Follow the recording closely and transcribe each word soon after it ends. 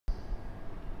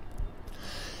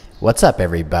What's up,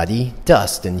 everybody?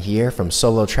 Dustin here from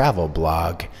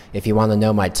SoloTravelBlog. If you want to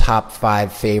know my top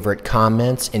 5 favorite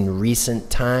comments in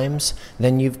recent times,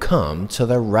 then you've come to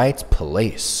the right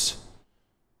place.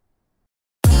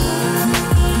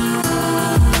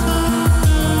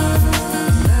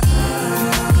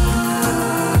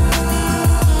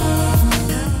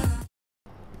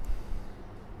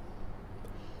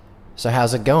 So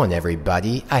how's it going,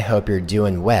 everybody? I hope you're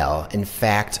doing well. In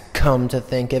fact, come to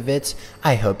think of it,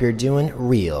 I hope you're doing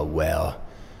real well.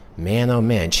 Man, oh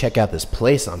man, check out this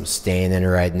place I'm staying in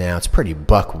right now. It's pretty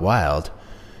buck wild.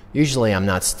 Usually I'm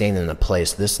not staying in a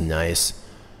place this nice.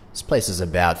 This place is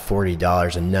about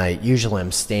 $40 a night. Usually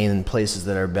I'm staying in places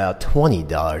that are about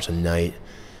 $20 a night.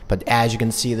 But as you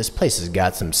can see, this place has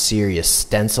got some serious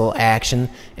stencil action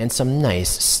and some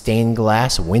nice stained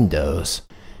glass windows.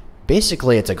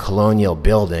 Basically, it's a colonial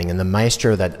building, and the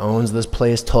maestro that owns this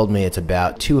place told me it's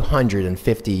about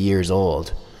 250 years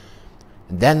old.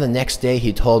 Then the next day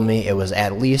he told me it was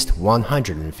at least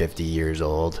 150 years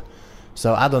old.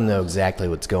 So I don't know exactly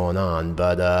what's going on,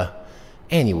 but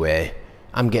anyway,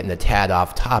 I'm getting a tad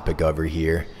off topic over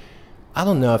here. I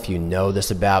don't know if you know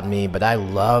this about me, but I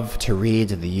love to read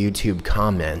the YouTube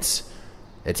comments.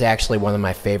 It's actually one of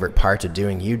my favorite parts of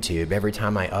doing YouTube. Every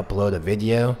time I upload a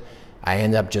video, I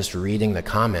end up just reading the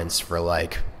comments for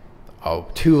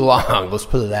too long, let's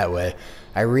put it that way.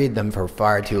 I read them for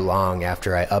far too long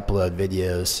after I upload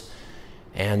videos.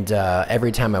 And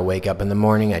every time I wake up in the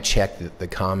morning, I check the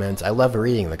comments. I love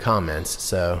reading the comments,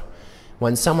 so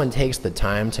when someone takes the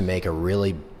time to make a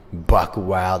really buck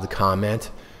wild comment,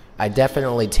 I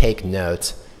definitely take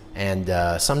notes.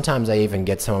 And sometimes I even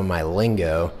get some of my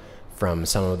lingo from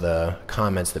some of the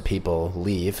comments that people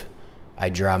leave. I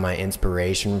draw my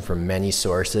inspiration from many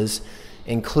sources,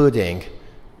 including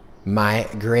my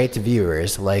great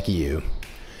viewers like you.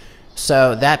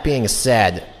 So that being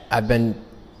said, I've been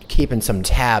keeping some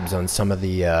tabs on some of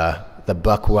the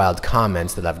buck wild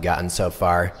comments that I've gotten so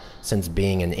far since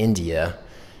being in India.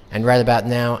 And right about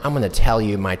now, I'm going to tell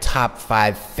you my top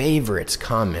 5 favorites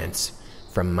comments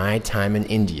from my time in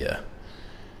India.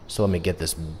 So let me get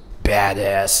this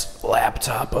badass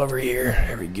laptop over here.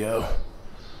 There we go.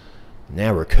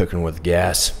 Now we're cooking with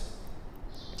gas.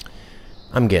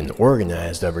 I'm getting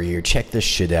organized over here. Check this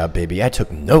shit out, baby. I took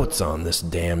notes on this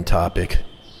damn topic.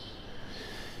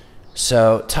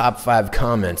 So, top 5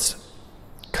 comments.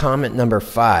 Comment number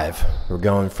 5. We're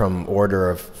going from order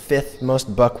of 5th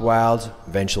most buck wild.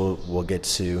 Eventually we'll get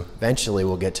to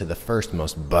the first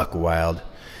most buck wild.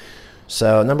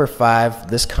 So, number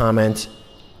 5, this comment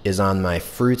is on my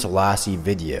fruit lassi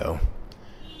video.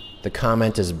 The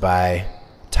comment is by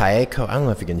Taeko. I don't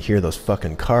know if you can hear those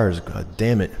fucking cars. God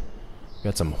damn it.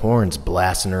 Got some horns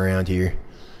blasting around here.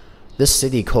 This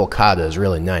city, Kolkata, is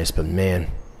really nice, but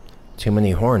man, too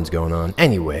many horns going on.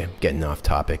 Anyway, getting off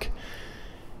topic.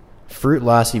 Fruit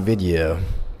lassi video.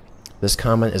 This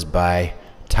comment is by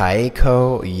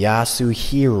Taeko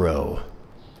Yasuhiro.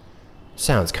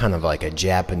 Sounds kind of like a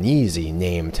Japanesey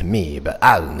name to me, but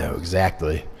I don't know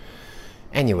exactly.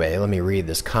 Anyway, let me read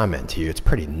this comment to you. It's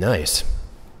pretty nice.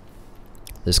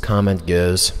 This comment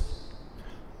goes,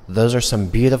 "Those are some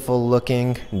beautiful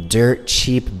looking, dirt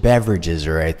cheap beverages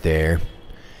right there.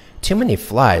 Too many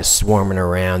flies swarming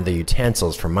around the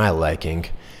utensils for my liking,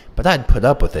 but I'd put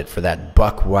up with it for that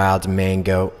buck wild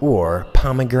mango or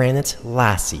pomegranate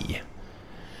lassi.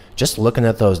 Just looking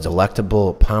at those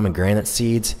delectable pomegranate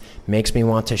seeds makes me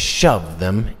want to shove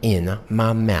them in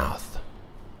my mouth."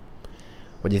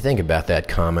 What do you think about that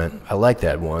comment? I like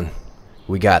that one.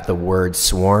 We got the word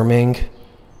swarming.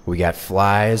 We got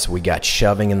flies, we got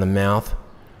shoving in the mouth.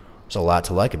 There's a lot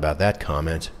to like about that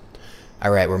comment.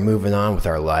 Alright, we're moving on with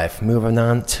our life. Moving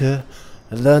on to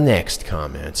the next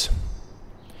comment.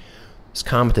 This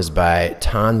comment is by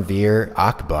Tanveer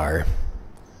Akbar,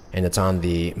 and it's on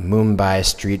the Mumbai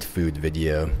street food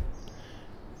video.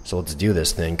 So let's do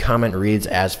this thing. Comment reads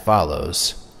as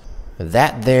follows.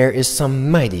 "That there is some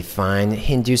mighty fine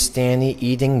Hindustani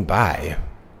eating bhai."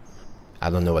 I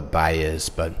don't know what bhai is,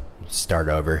 but start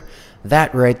over.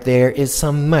 "That right there is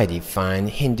some mighty fine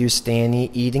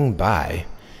Hindustani eating bhai.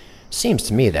 Seems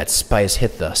to me that spice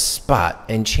hit the spot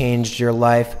and changed your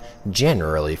life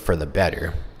generally for the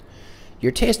better.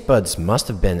 Your taste buds must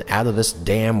have been out of this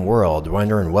damn world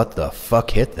wondering what the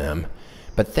fuck hit them,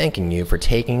 but thanking you for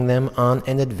taking them on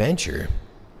an adventure.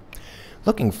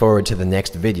 Looking forward to the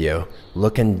next video.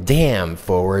 Looking damn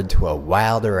forward to a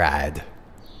wild ride."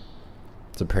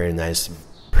 It's a pretty nice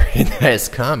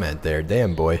comment there.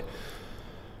 Damn, boy.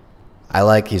 I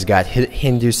like he's got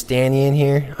Hindustani in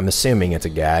here. I'm assuming it's a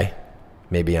guy.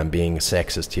 Maybe I'm being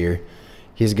sexist here.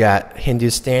 He's got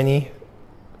Hindustani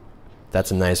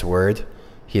That's a nice word.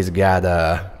 He's got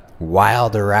a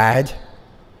wild ride.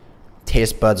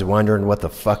 Taste buds wondering what the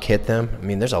fuck hit them. I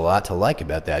mean, there's a lot to like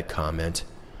about that comment.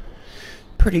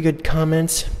 Pretty good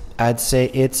comments. I'd say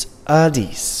it's a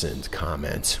decent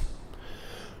comment.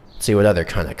 Let's see what other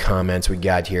kind of comments we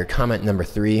got here. Comment number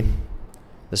 3.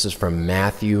 This is from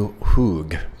Matthew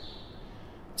Hoog.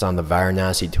 It's on the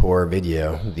Varanasi tour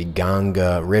video, the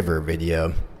Ganga River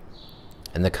video.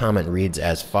 And the comment reads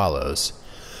as follows.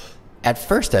 At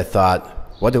first I thought,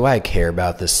 what do I care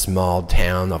about this small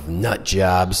town of nut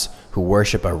jobs who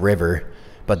worship a river?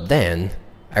 But then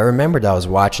I remembered I was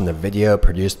watching a video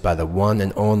produced by the one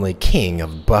and only king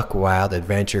of buck wild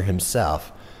adventure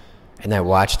himself. And I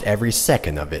watched every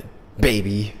second of it.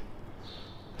 Baby.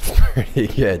 Pretty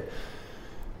good.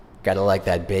 Gotta like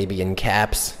that baby in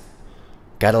caps.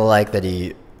 Gotta like that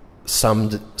he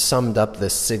summed up the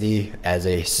city as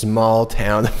a small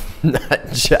town of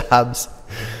nut jobs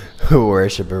who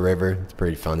worship a river. It's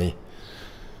pretty funny.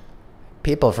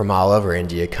 People from all over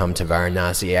India come to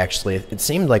Varanasi, actually. It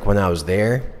seemed like when I was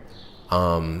there,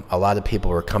 a lot of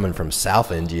people were coming from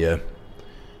South India.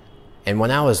 And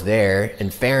when I was there, in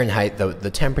Fahrenheit,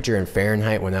 the temperature in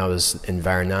Fahrenheit when I was in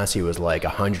Varanasi was like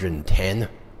 110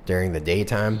 during the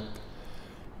daytime.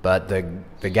 But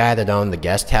the guy that owned the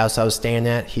guest house I was staying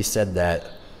at, he said that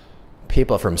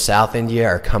people from South India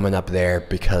are coming up there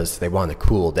because they want to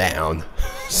cool down.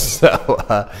 So,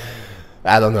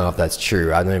 I don't know if that's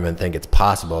true. I don't even think it's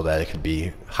possible that it could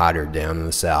be hotter down in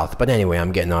the south. But anyway,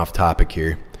 I'm getting off topic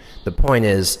here. The point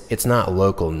is, it's not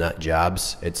local nut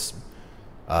jobs. It's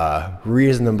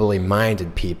reasonably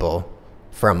minded people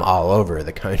from all over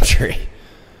the country.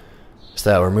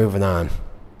 So we're moving on.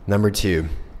 Number 2.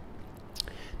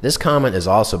 This comment is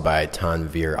also by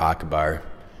Tanveer Akbar.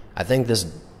 I think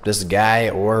this guy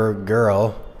or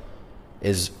girl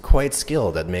is quite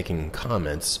skilled at making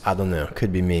comments. I don't know,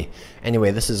 could be me.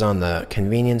 Anyway, this is on the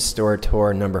Convenience Store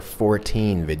Tour number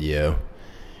 14 video.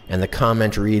 And the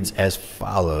comment reads as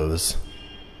follows.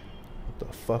 What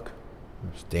the fuck?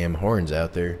 There's damn horns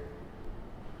out there.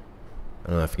 I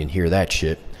don't know if you can hear that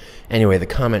shit. Anyway, the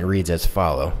comment reads as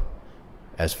follows.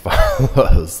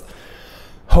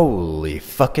 Holy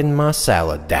fucking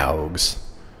masala dogs.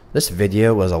 This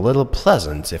video was a little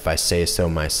pleasant, if I say so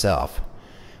myself.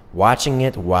 Watching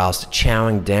it whilst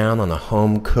chowing down on a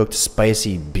home-cooked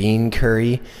spicy bean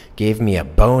curry gave me a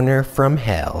boner from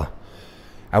hell.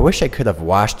 I wish I could have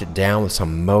washed it down with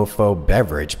some mofo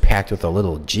beverage packed with a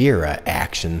little Jira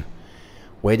action.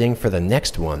 Waiting for the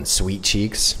next one, sweet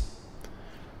cheeks.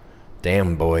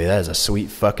 Damn, boy, that is a sweet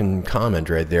fucking comment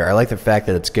right there. I like the fact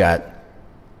that it's got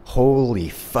holy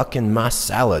fucking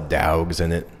masala dogs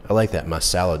in it. I like that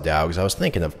masala dogs. I was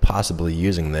thinking of possibly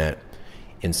using that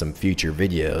in some future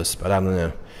videos, but I don't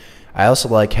know. I also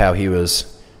like how he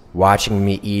was watching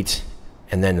me eat,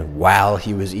 and then while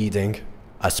he was eating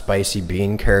a spicy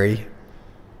bean curry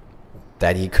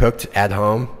that he cooked at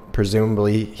home,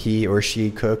 presumably he or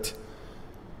she cooked.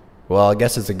 Well, I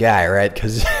guess it's a guy, right?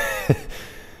 Because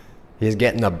he's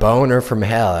getting a boner from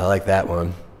hell. I like that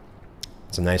one.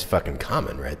 It's a nice fucking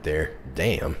comment right there.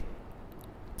 Damn.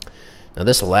 Now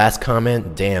this last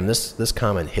comment, damn, this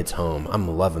comment hits home. I'm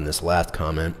loving this last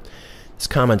comment. This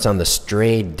comment's on the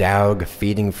Stray Dog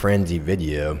Feeding Frenzy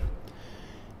video.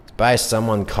 It's by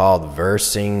someone called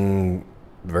Versing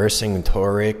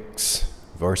Torix.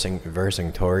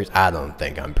 I don't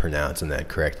think I'm pronouncing that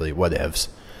correctly. Whatevs.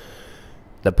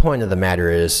 The point of the matter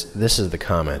is, this is the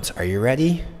comment. Are you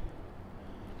ready?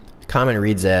 The comment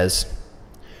reads as,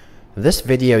 this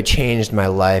video changed my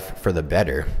life for the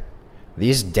better.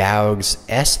 These dogs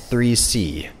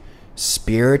S3C,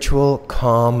 spiritual,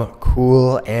 calm,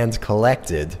 cool, and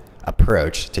collected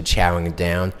approach to chowing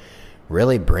down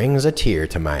really brings a tear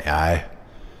to my eye.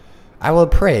 I will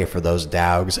pray for those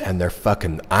dogs and their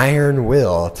fucking iron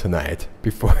will tonight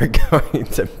before going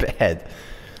to bed.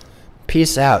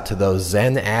 Peace out to those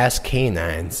zen-ass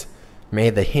canines. May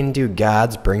the Hindu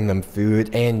gods bring them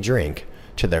food and drink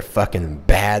to their fucking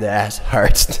badass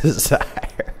heart's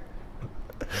desire.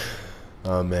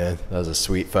 Oh man, that was a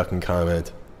sweet fucking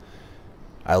comment.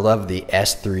 I love the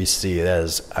S3C. That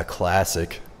is a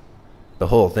classic. The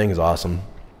whole thing's awesome.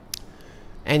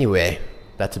 Anyway,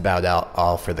 that's about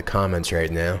all for the comments right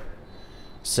now.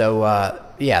 So,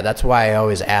 yeah, that's why I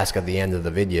always ask at the end of the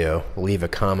video, leave a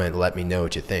comment, let me know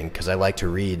what you think, because I like to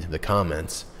read the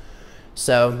comments.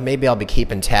 So, maybe I'll be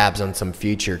keeping tabs on some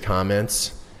future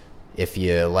comments. If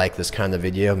you like this kind of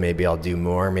video, maybe I'll do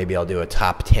more. Maybe I'll do a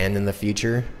top 10 in the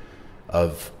future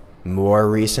of more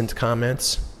recent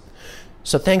comments.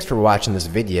 So thanks for watching this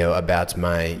video about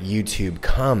my YouTube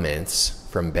comments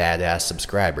from badass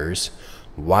subscribers.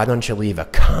 why don't you leave a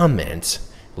comment?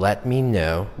 Let me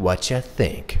know what you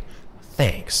think.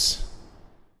 Thanks.